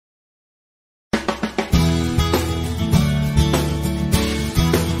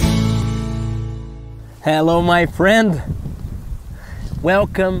Hello, my friend.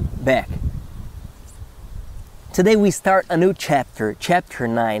 Welcome back. Today we start a new chapter, chapter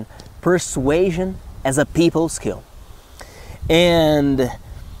 9, Persuasion as a People Skill. And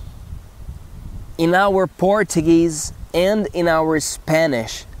in our Portuguese and in our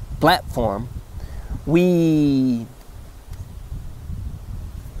Spanish platform, we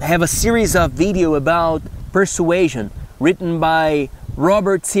have a series of video about persuasion written by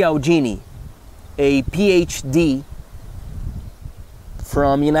Robert Cialdini, a PhD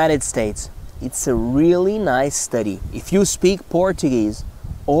from United States. It's a really nice study. If you speak Portuguese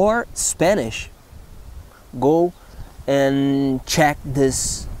or Spanish, go and check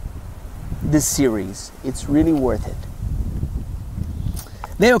this series. It's really worth it.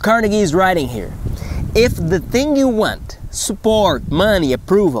 Dale Carnegie is writing here, if the thing you want, support, money,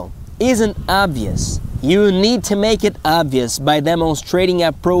 approval, isn't obvious, you need to make it obvious by demonstrating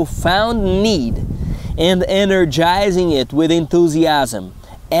a profound need and energizing it with enthusiasm,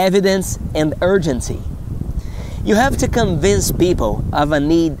 evidence, and urgency. You have to convince people of a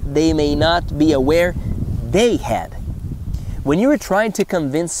need they may not be aware they had. When you are trying to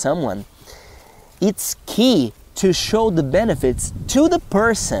convince someone, it's key to show the benefits to the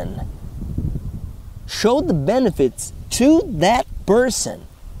person. Show the benefits to that person.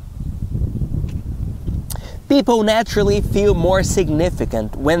 People naturally feel more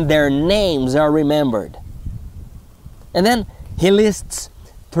significant when their names are remembered. And then he lists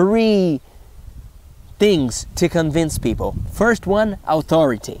 3 things to convince people. First one,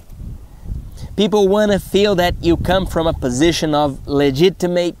 authority. People want to feel that you come from a position of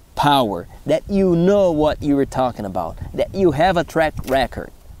legitimate power, that you know what you are talking about, that you have a track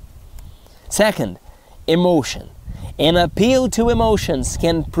record. Second, emotion. An appeal to emotions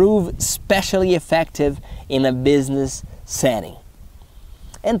can prove especially effective in a business setting.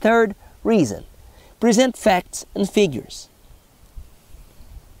 And third, reason. Present facts and figures.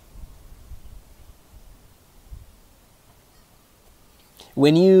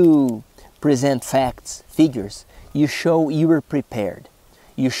 When you present facts, figures, you show you were prepared.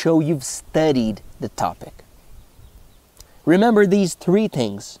 You show you've studied the topic. Remember these 3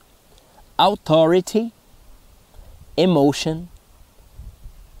 things: authority, emotion,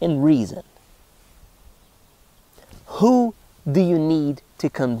 and reason. Who do you need to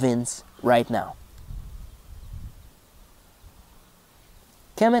convince right now?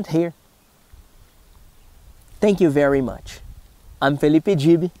 Comment here. Thank you very much. I'm Felipe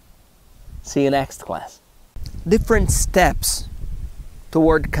Gibi. See you next class. Different steps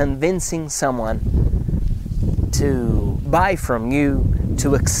toward convincing someone to buy from you,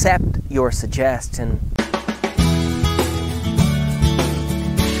 to accept your suggestion,